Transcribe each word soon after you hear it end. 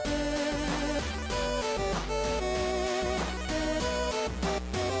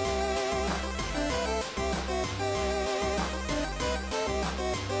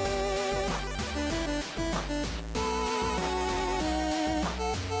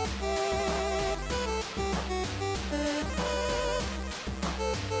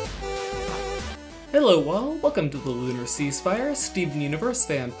Hello all, welcome to the Lunar Ceasefire, Steven Universe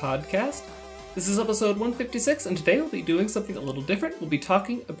fan podcast. This is episode 156, and today we'll be doing something a little different. We'll be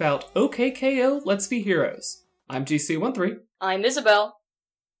talking about OKKO Let's Be Heroes. I'm GC13. I'm Isabel.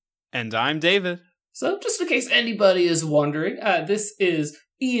 And I'm David. So, just in case anybody is wondering, this is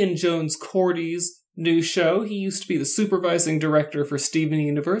Ian Jones-Cordy's new show. He used to be the supervising director for Steven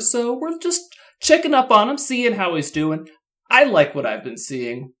Universe, so we're just checking up on him, seeing how he's doing. I like what I've been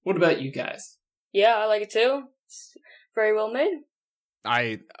seeing. What about you guys? Yeah, I like it too. It's very well made.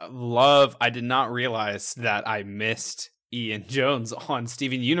 I did not realize that I missed Ian Jones on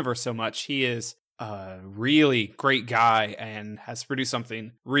Steven Universe so much. He is a really great guy and has produced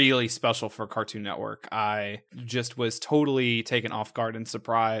something really special for Cartoon Network. I just was totally taken off guard and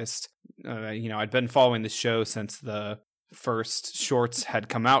surprised. I'd been following the show since the first shorts had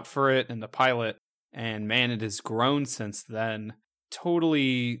come out for it and the pilot, and man, it has grown since then.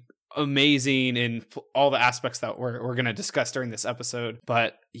 Totally amazing in all the aspects that we're going to discuss during this episode.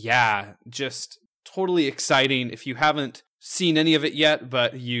 But yeah, just totally exciting. If you haven't seen any of it yet,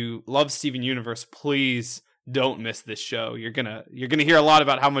 but you love Steven Universe, please don't miss this show. You're gonna hear a lot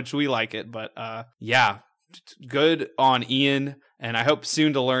about how much we like it. But yeah, good on Ian, and I hope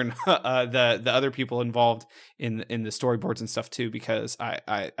soon to learn the other people involved in the storyboards and stuff too, because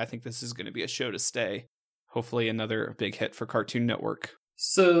I think this is going to be a show to stay. Hopefully another big hit for Cartoon Network.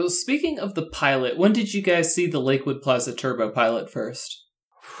 So, speaking of the pilot, when did you guys see the Lakewood Plaza Turbo pilot first?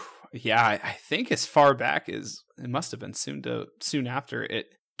 Yeah, I think as far back as it must have been soon after it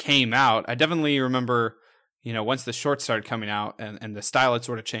came out. I definitely remember, once the shorts started coming out and the style had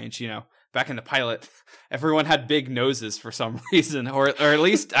sort of changed, back in the pilot, everyone had big noses for some reason, or at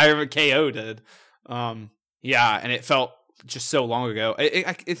least I remember KO did. Yeah, and it felt just so long ago.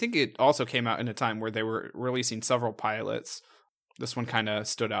 I think it also came out in a time where they were releasing several pilots. This one kind of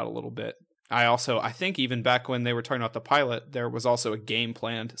stood out a little bit. I think even back when they were talking about the pilot, there was also a game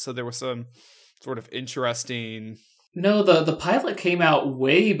planned. So there was some sort of interesting... No, the pilot came out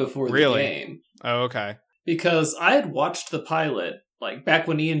way before the game. Oh, okay. Because I had watched the pilot, back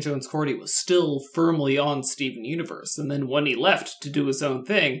when Ian Jones-Cordy was still firmly on Steven Universe. And then when he left to do his own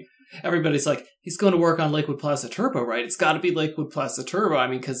thing, everybody's like, he's going to work on Lakewood Plaza Turbo, right? It's got to be Lakewood Plaza Turbo. I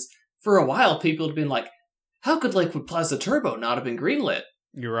mean, because for a while, people had been like, how could Lakewood Plaza Turbo not have been greenlit?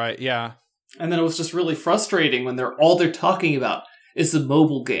 You're right, yeah. And then it was just really frustrating when all they're talking about is the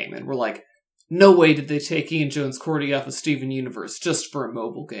mobile game. And we're like, no way did they take Ian Jones-Cordy off of Steven Universe just for a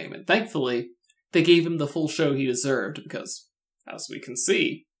mobile game. And thankfully, they gave him the full show he deserved because, as we can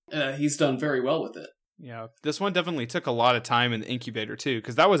see, he's done very well with it. Yeah, this one definitely took a lot of time in the incubator, too,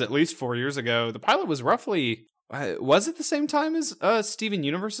 because that was at least 4 years ago. The pilot was roughly... was it the same time as Steven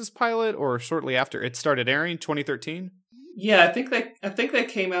Universe's pilot, or shortly after it started airing, 2013? Yeah, I think they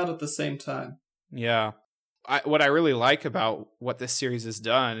came out at the same time. Yeah. What I really like about what this series has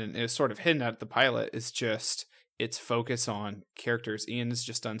done, and is sort of hidden at the pilot, is just its focus on characters. Ian has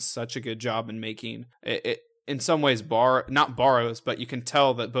just done such a good job in making it in some ways, not borrows, but you can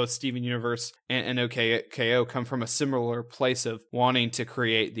tell that both Steven Universe and OKKO come from a similar place of wanting to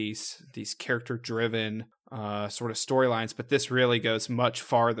create these character-driven sort of storylines, but this really goes much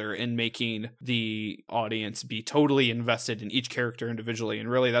farther in making the audience be totally invested in each character individually, and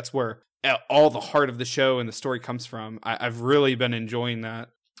really that's where all the heart of the show and the story comes from. I've really been enjoying that,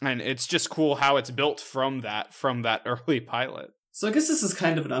 and it's just cool how it's built from that early pilot. So I guess this is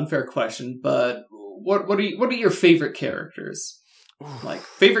kind of an unfair question, but what are your favorite characters?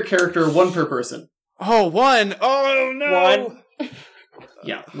 Favorite character, one per person. Oh, one! Oh, no! One.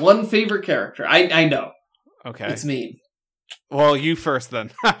 Yeah, one favorite character. I know. Okay. It's mean. Well, you first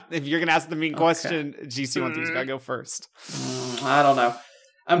then. If you're going to ask the mean question, GC13's got to go first. I don't know.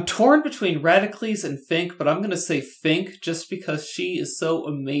 I'm torn between Radicles and Fink, but I'm going to say Fink just because she is so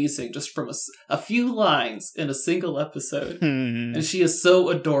amazing, just from a few lines in a single episode. And she is so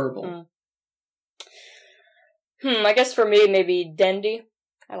adorable. I guess for me, maybe Dendy.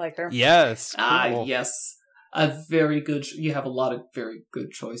 I like her. Yes. Cool. Yes. A very good... You have a lot of very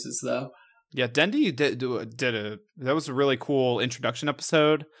good choices, though. Yeah, Dendy that was a really cool introduction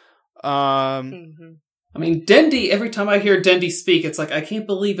episode. I mean, Dendy, every time I hear Dendy speak, it's like, I can't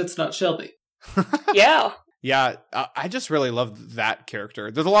believe it's not Shelby. Yeah. Yeah, I just really love that character.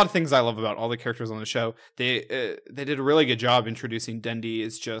 There's a lot of things I love about all the characters on the show. They did a really good job introducing Dendy.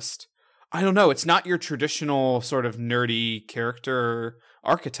 Is just, I don't know, it's not your traditional sort of nerdy character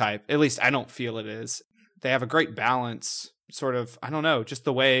archetype. At least I don't feel it is. They have a great balance, sort of, I don't know, just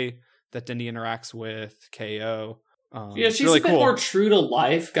the way that Dendy interacts with KO. She's really a bit more true to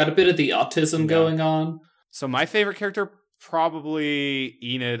life, got a bit of the autism going on. So my favorite character probably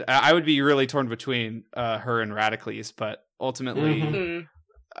Enid. I would be really torn between her and Radicles, but ultimately, Mhm.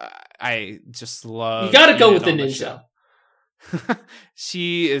 I just love. You gotta go Enid with the on ninja. show.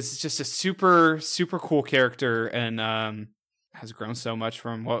 She is just a super, super cool character, and has grown so much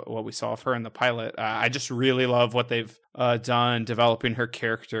from what we saw of her in the pilot. I just really love what they've done developing her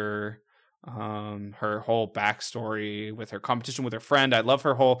character, her whole backstory with her competition with her friend. I love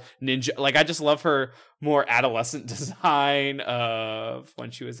her whole ninja. Like, I just love her more adolescent design of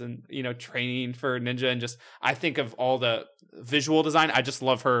when she was in, training for ninja, and just I think of all the visual design. I just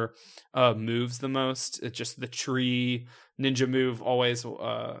love her moves the most. It's just the tree ninja move, always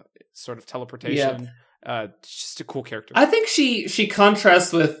sort of teleportation. Just a cool character. I think she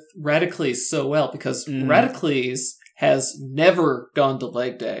contrasts with Radicles so well, because Radicles has never gone to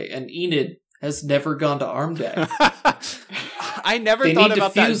leg day, and Enid has never gone to arm day. I never They thought need to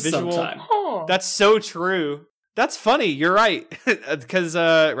about that fuse visual. sometime. Oh. That's so true. That's funny. You're right, because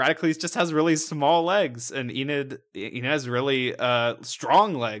Radicles just has really small legs, and Enid has really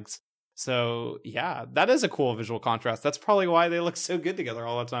strong legs. So yeah, that is a cool visual contrast. That's probably why they look so good together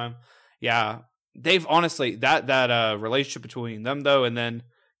all the time. Yeah, they've honestly that relationship between them though, and then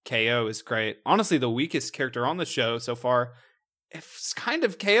KO is great. Honestly, the weakest character on the show so far, it's kind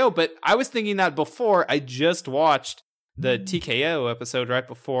of KO. But I was thinking that before. I just watched the TKO episode right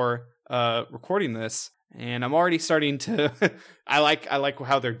before recording this, and I'm already starting to. I like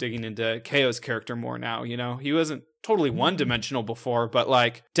how they're digging into KO's character more now. He wasn't totally one-dimensional before, but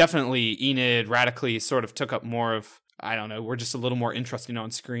like definitely Enid, Radicles sort of took up more of, I don't know, we're just a little more interesting on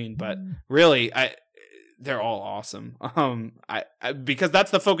screen, but really they're all awesome. I because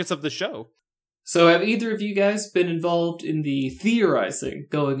that's the focus of the show. So have either of you guys been involved in the theorizing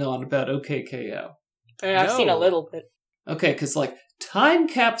going on about OKKO? I've seen a little bit. Okay, because time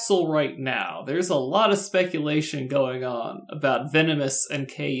capsule right now, there's a lot of speculation going on about Venomous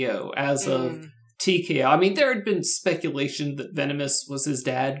and KO as of TKO. I mean, there had been speculation that Venomous was his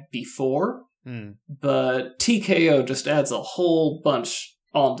dad before, but TKO just adds a whole bunch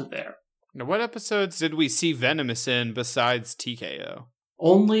onto there. Now, what episodes did we see Venomous in besides TKO?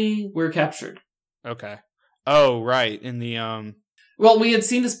 Only We're Captured. Okay. Oh, right. In the Well, we had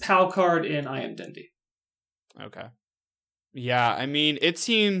seen his PAL card in I Am Dendy. Okay. Yeah, I mean, it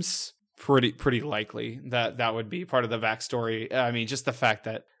seems pretty likely that would be part of the backstory. I mean, just the fact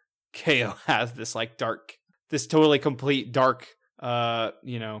that KO has this this totally complete dark, I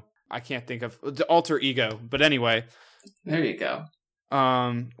can't think of the alter ego, but anyway. There you go.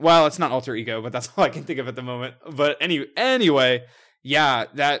 Well, it's not alter ego, but that's all I can think of at the moment. But anyway, yeah,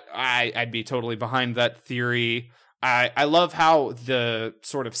 that I'd be totally behind that theory. I love how the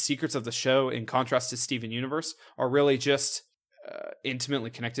sort of secrets of the show, in contrast to Steven Universe, are really just intimately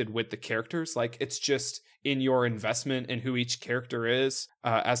connected with the characters. Like, it's just in your investment in who each character is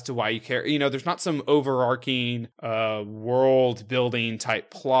as to why you care. There's not some overarching world building type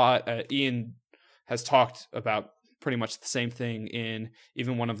plot. Ian has talked about pretty much the same thing in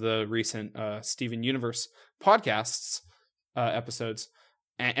even one of the recent Steven Universe podcasts episodes.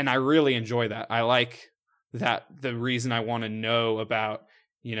 And I really enjoy that. I like that the reason I want to know about,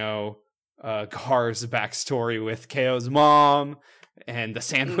 Gar's backstory with KO's mom and the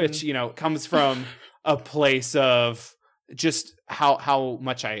sandwich, comes from a place of just how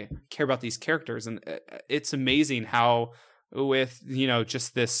much I care about these characters. And it's amazing how with,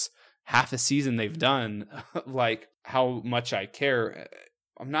 just this half a season they've done, like how much I care.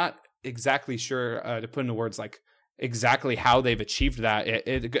 I'm not exactly sure to put into words like exactly how they've achieved that.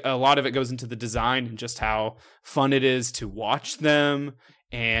 A lot of it goes into the design and just how fun it is to watch them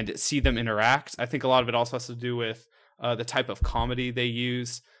and see them interact. I think a lot of it also has to do with the type of comedy they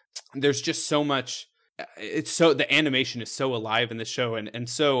use. There's just so much. The animation is so alive in the show, and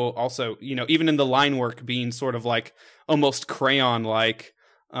so also, even in the line work being sort of like almost crayon like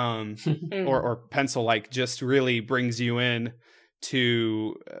or pencil like, just really brings you in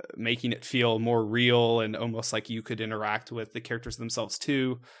to making it feel more real and almost like you could interact with the characters themselves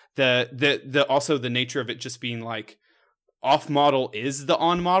too. The also the nature of it just being like off model is the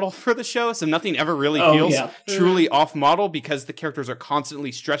on model for the show, so nothing ever really feels truly off model because the characters are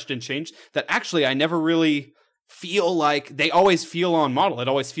constantly stretched and changed. That actually I never really feel like they always feel on model. It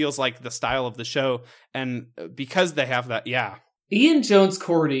always feels like the style of the show, and because they have that, Ian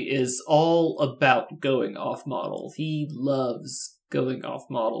Jones-Cordy is all about going off model. He loves going off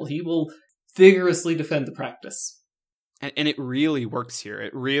model. He will vigorously defend the practice. And it really works here.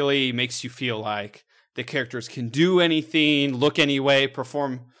 It really makes you feel like the characters can do anything, look any way,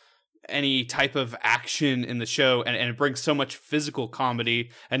 perform any type of action in the show, and it brings so much physical comedy,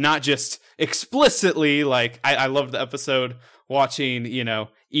 and not just explicitly, like, I loved the episode watching,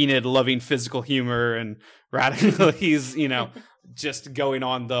 Enid loving physical humor, and Radicles, just going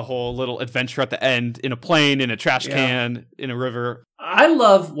on the whole little adventure at the end in a plane, in a trash can, in a river. I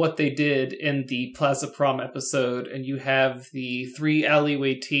love what they did in the Plaza Prom episode, and you have the 3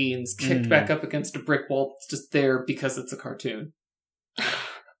 alleyway teens kicked back up against a brick wall that's just there because it's a cartoon.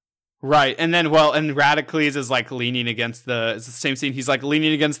 Right, and then, and Radicles is like leaning against it's the same scene. He's like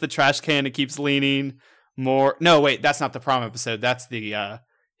leaning against the trash can. It keeps leaning more. No, wait, that's not the prom episode. That's the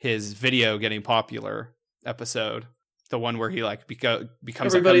his video getting popular episode. The one where he like becomes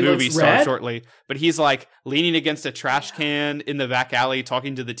like a movie star shortly. But he's like leaning against a trash can in the back alley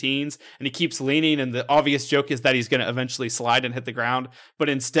talking to the teens, and he keeps leaning, and the obvious joke is that he's going to eventually slide and hit the ground, but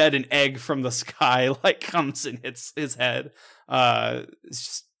instead an egg from the sky like comes and hits his head. It's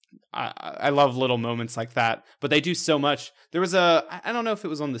just, I love little moments like that, but they do so much. There was I don't know if it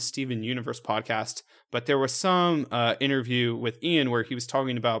was on the Steven Universe podcast, but there was some interview with Ian where he was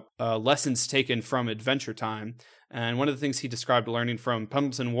talking about lessons taken from Adventure Time. And one of the things he described learning from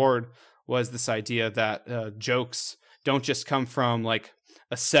Pendleton Ward was this idea that jokes don't just come from like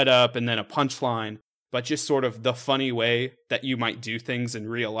a setup and then a punchline, but just sort of the funny way that you might do things in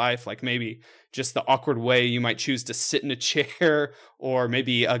real life. Like maybe just the awkward way you might choose to sit in a chair, or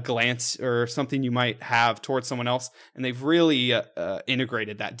maybe a glance or something you might have towards someone else. And they've really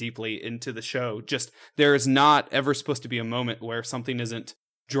integrated that deeply into the show. Just there is not ever supposed to be a moment where something isn't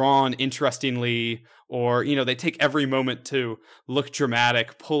drawn interestingly, or they take every moment to look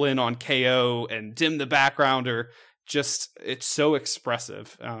dramatic, pull in on KO and dim the background, or just it's so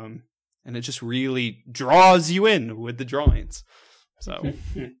expressive, and it just really draws you in with the drawings. So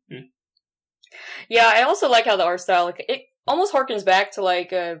yeah, I also like how the art style, like, it almost harkens back to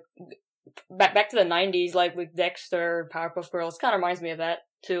like back to the 90s, like with Dexter, Powerpuff Girls. Kind of reminds me of that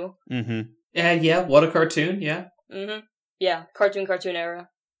too. Yeah, what a cartoon. Yeah, cartoon era.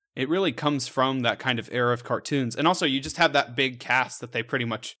 It really comes from that kind of era of cartoons. And also, you just have that big cast that they pretty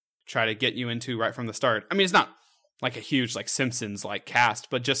much try to get you into right from the start. I mean, it's not like a huge, like, Simpsons-like cast,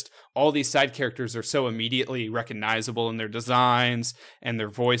 but just all these side characters are so immediately recognizable in their designs and their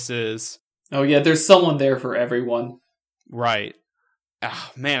voices. Oh, yeah, there's someone there for everyone. Right.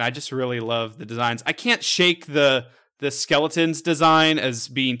 Oh, man, I just really love the designs. I can't shake the skeleton's design as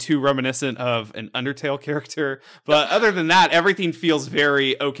being too reminiscent of an Undertale character. But other than that, everything feels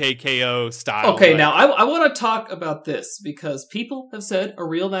very OKKO style. Okay, now I want to talk about this, because people have said a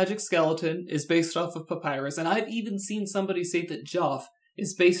real magic skeleton is based off of Papyrus, and I've even seen somebody say that Joff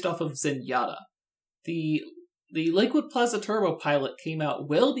is based off of Zenyatta. The Lakewood Plaza Turbo pilot came out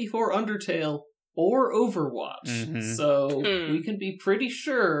well before Undertale or Overwatch, so we can be pretty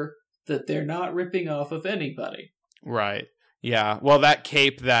sure that they're not ripping off of anybody. Right. Yeah. Well, that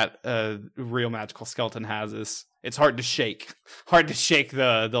cape that real magical skeleton has it's hard to shake. Hard to shake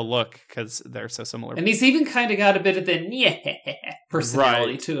the look, because they're so similar. And he's even kind of got a bit of the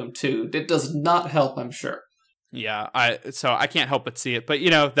personality to him too. It does not help, I'm sure. Yeah. So I can't help but see it, but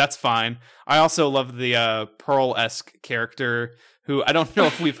that's fine. I also love the Pearl-esque character, who I don't know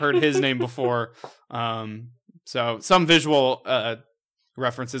if we've heard his name before. So some visual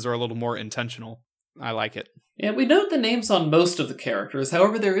references are a little more intentional. I like it. Yeah, we note the names on most of the characters.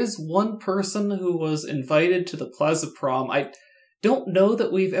 However, there is one person who was invited to the Plaza Prom. I don't know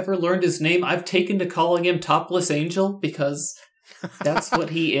that we've ever learned his name. I've taken to calling him Topless Angel, because that's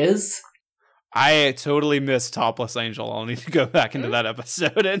what he is. I totally missed Topless Angel. I'll need to go back into that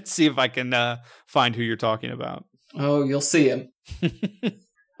episode and see if I can find who you're talking about. Oh, you'll see him.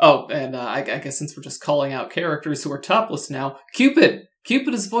 Oh, and I guess since we're just calling out characters who are topless now, Cupid!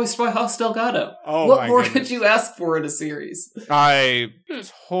 Cupid is voiced by Haas Delgado. Oh, what more could you ask for in a series? I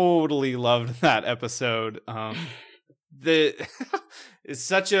totally loved that episode. It's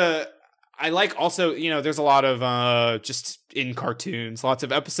such a... I like also, there's a lot of just in cartoons, lots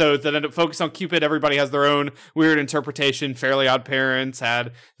of episodes that end up focused on Cupid. Everybody has their own weird interpretation. Fairly Odd Parents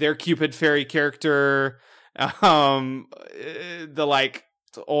had their Cupid fairy character. The like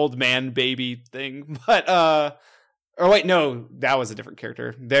old man baby thing, but or wait, no, that was a different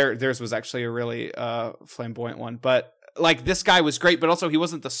character. Theirs was actually a really flamboyant one, but like this guy was great, but also he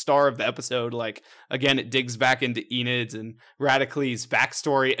wasn't the star of the episode. Like again, it digs back into Enid's and Radicles'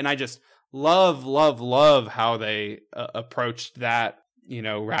 backstory, and I just love how they approached that.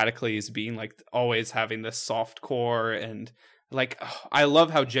 Radicles being like always having this soft core, and like I love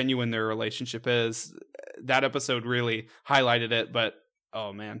how genuine their relationship is. That episode really highlighted it, but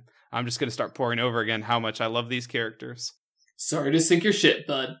oh man, I'm just going to start pouring over again how much I love these characters. Sorry to sink your ship,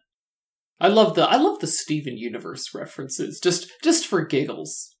 bud. I love the Steven Universe references, just for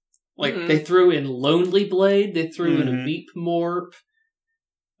giggles. Like, they threw in Lonely Blade, they threw in a Meep Morp.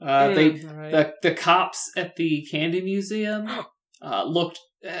 The cops at the Candy Museum looked...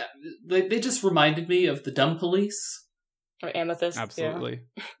 they just reminded me of the Dumb Police. Or Amethyst. Absolutely.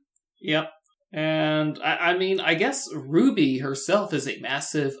 Yeah. Yep. And, I mean, I guess Ruby herself is a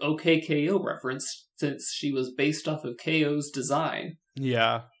massive OKKO reference, since she was based off of KO's design.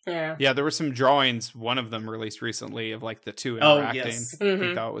 Yeah. Yeah, there were some drawings, one of them released recently, of like the two interacting. Oh, yes. I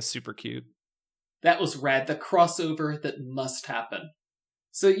think that was super cute. That was rad. The crossover that must happen.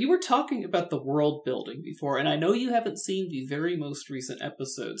 So you were talking about the world building before, and I know you haven't seen the very most recent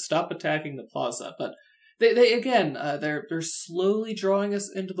episode, Stop Attacking the Plaza, but they again, they're slowly drawing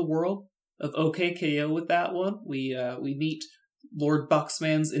us into the world of OKKO with that one. We meet Lord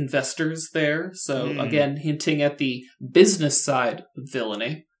Boxman's investors there, so again, hinting at the business side of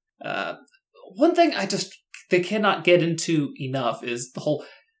villainy. One thing they cannot get into enough is the whole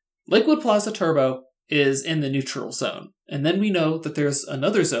Liquid Plaza Turbo is in the neutral zone. And then we know that there's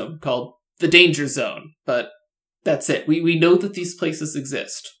another zone called the Danger Zone. But that's it. We know that these places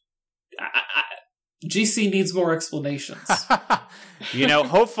exist. GC needs more explanations.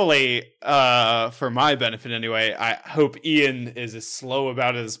 Hopefully, for my benefit anyway, I hope Ian is as slow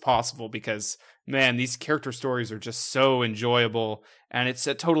about it as possible because, man, these character stories are just so enjoyable and it's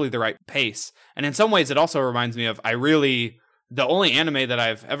at totally the right pace. And in some ways, it also reminds me of, the only anime that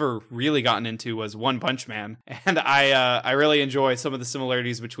I've ever really gotten into was One Punch Man. And I really enjoy some of the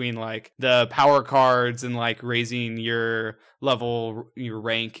similarities between like the power cards and like raising your level, your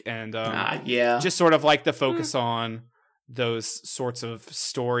rank, and just sort of like the focus on those sorts of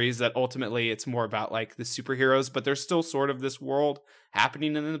stories that ultimately it's more about like the superheroes, but there's still sort of this world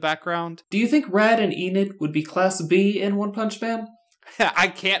happening in the background. Do you think Rad and Enid would be Class B in One Punch Man? I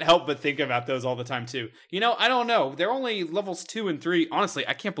can't help but think about those all the time, too. I don't know. They're only levels 2 and 3. Honestly,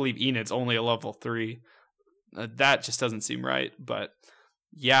 I can't believe Enid's only a level 3. That just doesn't seem right. But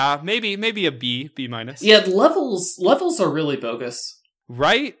yeah, maybe a B minus. Yeah, levels are really bogus.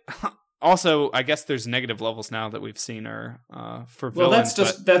 Right? Also, I guess there's negative levels now that we've seen are for villains.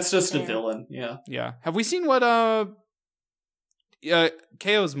 Well, that's just a villain, yeah. Yeah. Have we seen what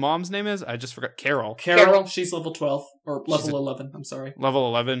KO's mom's name is? I just forgot. Carol. She's level 12. Or level 11, I'm sorry. Level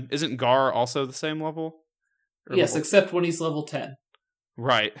 11. Isn't Gar also the same level? Yes, except when he's level 10.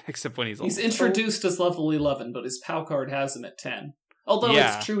 Right, except when he's introduced as level 11, but his POW card has him at 10. Although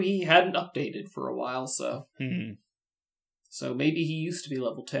it's true he hadn't updated for a while, so... So maybe he used to be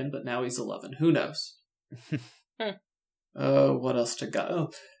level 10, but now he's 11. Who knows? What else to go? Oh,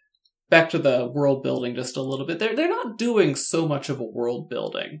 back to the world building just a little bit. They're not doing so much of a world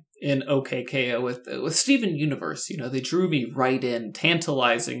building in OKKO with Steven Universe. They drew me right in,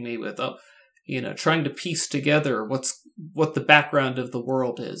 tantalizing me with trying to piece together what the background of the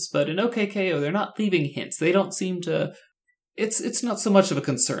world is. But in OKKO, they're not leaving hints. They don't seem to. It's not so much of a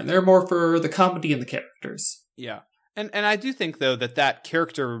concern. They're more for the comedy and the characters. Yeah. And I do think though that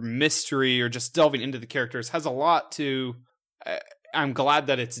character mystery or just delving into the characters has a lot to. I'm glad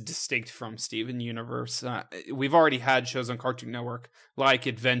that it's distinct from Steven Universe. We've already had shows on Cartoon Network like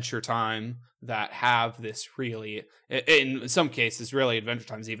Adventure Time that have this really, in some cases, really Adventure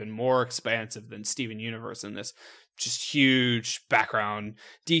Time's even more expansive than Steven Universe in this just huge background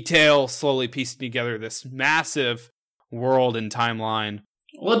detail, slowly piecing together this massive world and timeline.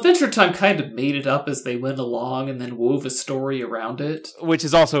 Well, Adventure Time kind of made it up as they went along and then wove a story around it. Which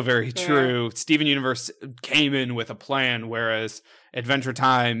is also very true. Steven Universe came in with a plan, whereas Adventure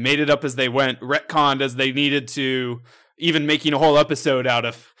Time made it up as they went, retconned as they needed to, even making a whole episode out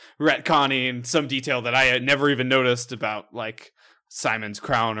of retconning some detail that I had never even noticed about, like, Simon's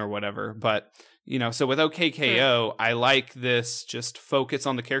crown or whatever. But, so with OKKO, I like this just focus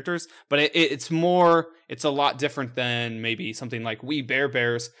on the characters, but it's a lot different than maybe something like We Bare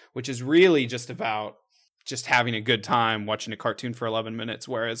Bears, which is really just about just having a good time watching a cartoon for 11 minutes.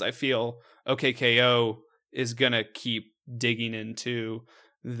 Whereas I feel OKKO is going to keep digging into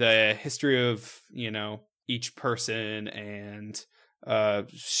the history of, each person and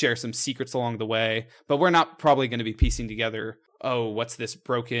share some secrets along the way. But we're not probably going to be piecing together, what's this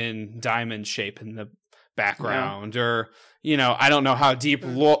broken diamond shape in the background? Yeah. Or, I don't know how deep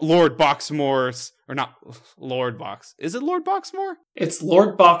Lord Boxmore's, or not Lord Box. Is it Lord Boxmore? It's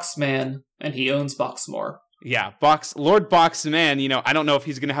Lord Boxman, and he owns Boxmore. Yeah, Lord Boxman, I don't know if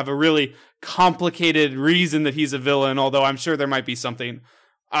he's going to have a really complicated reason that he's a villain, although I'm sure there might be something.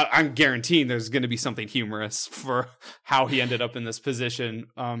 I'm guaranteeing there's going to be something humorous for how he ended up in this position.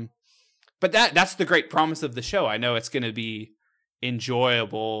 But that's the great promise of the show. I know it's going to be,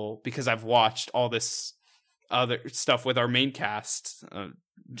 enjoyable because I've watched all this other stuff with our main cast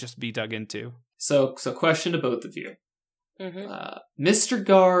just be dug into. So question to both of you. Mm-hmm. Mr.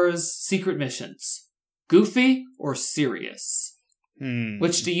 Gar's secret missions, goofy or serious?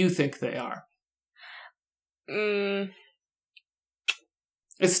 Which do you think they are?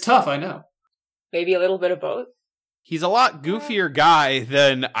 It's tough, I know. Maybe a little bit of both. He's a lot goofier guy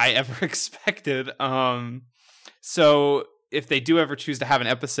than I ever expected. So if they do ever choose to have an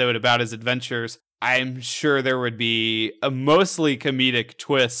episode about his adventures, I'm sure there would be a mostly comedic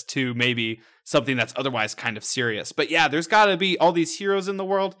twist to maybe something that's otherwise kind of serious. But yeah, there's got to be all these heroes in the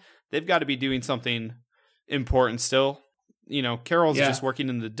world. They've got to be doing something important still. You know, Carol's just working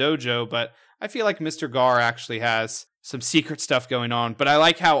in the dojo, but I feel like Mr. Gar actually has some secret stuff going on. But I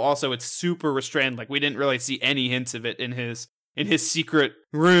like how also it's super restrained. Like we didn't really see any hints of it in his secret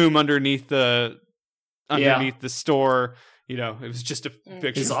room underneath the store. You know, it was just a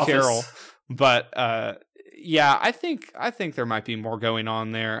picture of Carol. But yeah, I think there might be more going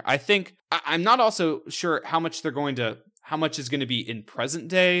on there. I think I'm not also sure how much is going to be in present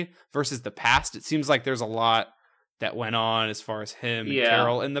day versus the past. It seems like there's a lot that went on as far as him and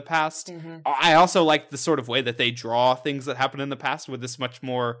Carol in the past. Mm-hmm. I also like the sort of way that they draw things that happened in the past with this much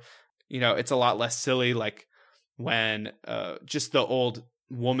more, you know, it's a lot less silly. Like when just the old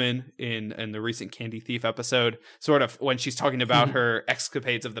woman in the recent Candy Thief episode, sort of when she's talking about her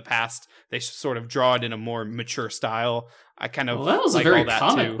escapades of the past, they sort of draw it in a more mature style. I kind of that was like a very all that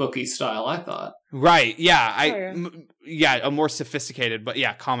comic too. Booky style, I thought. Right? Yeah, a more sophisticated, but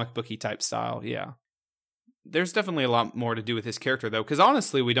yeah, comic booky type style. Yeah, there's definitely a lot more to do with his character though, because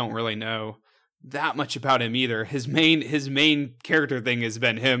honestly, we don't really know that much about him either. His main character thing has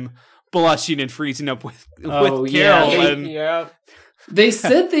been him blushing and freezing up with Carol. They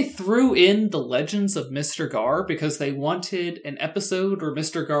said they threw in the legends of Mr. Gar because they wanted an episode where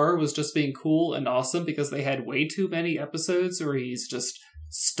Mr. Gar was just being cool and awesome because they had way too many episodes where he's just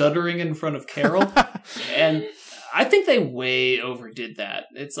stuttering in front of Carol. And I think they way overdid that.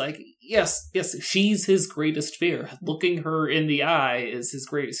 It's like, yes, she's his greatest fear. Looking her in the eye is his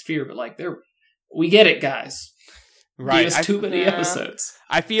greatest fear, but like, we get it, guys. Right. There's too many episodes.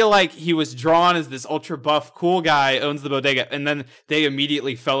 I feel like he was drawn as this ultra buff, cool guy, owns the bodega, and then they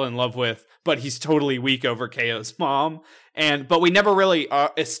immediately fell in love with, but he's totally weak over KO's mom. But we never really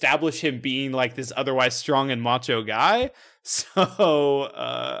establish him being like this otherwise strong and macho guy.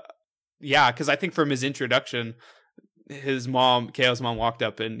 So, yeah, because I think from his introduction, KO's mom walked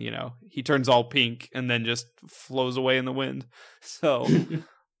up and, you know, he turns all pink and then just flows away in the wind. So...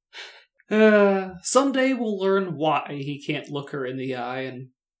 someday we'll learn why he can't look her in the eye, and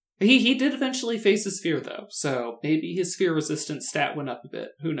he did eventually face his fear, though, so maybe his fear-resistant stat went up a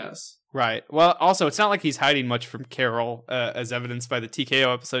bit. Who knows? Right. Well, also, it's not like he's hiding much from Carol, as evidenced by the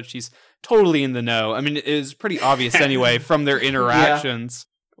TKO episode. She's totally in the know. I mean, it is pretty obvious anyway from their interactions,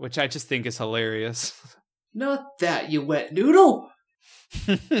 which I just think is hilarious. Not that, you wet noodle!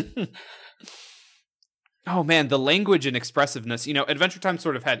 Oh man, the language and expressiveness. You know, Adventure Time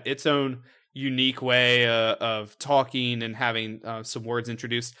sort of had its own unique way of talking and having some words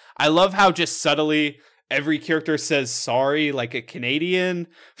introduced. I love how just subtly every character says sorry like a Canadian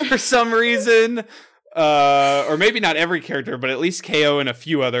for some reason. Or maybe not every character, but at least KO and a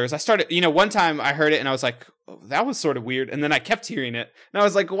few others. I started, you know, one time I heard it and I was like, oh, that was sort of weird. And then I kept hearing it and I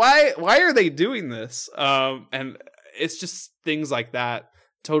was like, why are they doing this? And it's just things like that.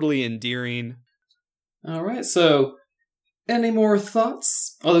 Totally endearing. All right, so any more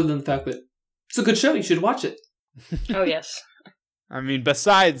thoughts other than the fact that it's a good show, you should watch it? Oh, yes. I mean,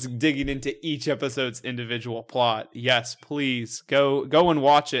 besides digging into each episode's individual plot, yes, please go and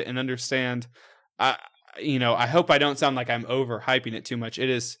watch it and understand. You know, I hope I don't sound like I'm overhyping it too much.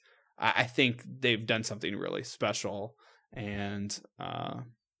 It is, I think they've done something really special, and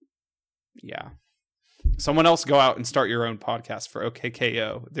yeah. Someone else go out and start your own podcast for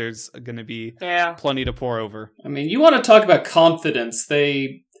OKKO. There's going to be plenty to pour over. I mean, you want to talk about confidence.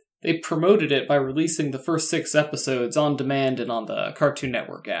 They promoted it by releasing the first 6 episodes on demand and on the Cartoon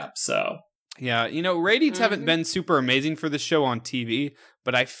Network app, so... Yeah, you know, ratings haven't been super amazing for the show on TV,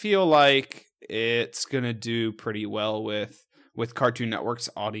 but I feel like it's going to do pretty well with Cartoon Network's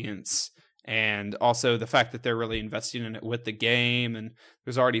audience. And also the fact that they're really investing in it with the game, and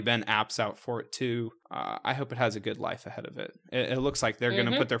there's already been apps out for it too. I hope it has a good life ahead of it. It looks like they're going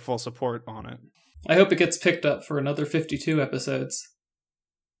to put their full support on it. I hope it gets picked up for another 52 episodes.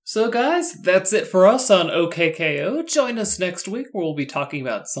 So guys, that's it for us on OKKO. Join us next week where we'll be talking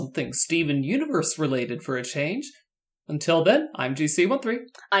about something Steven Universe related for a change. Until then, I'm GC13.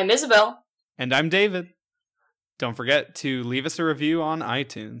 I'm Isabel. And I'm David. Don't forget to leave us a review on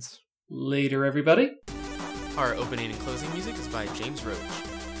iTunes. Later, everybody. Our opening and closing music is by James Roach.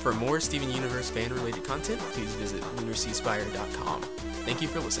 For more Steven Universe fan-related content, please visit lunarseaspire.com. Thank you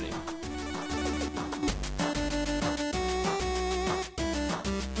for listening.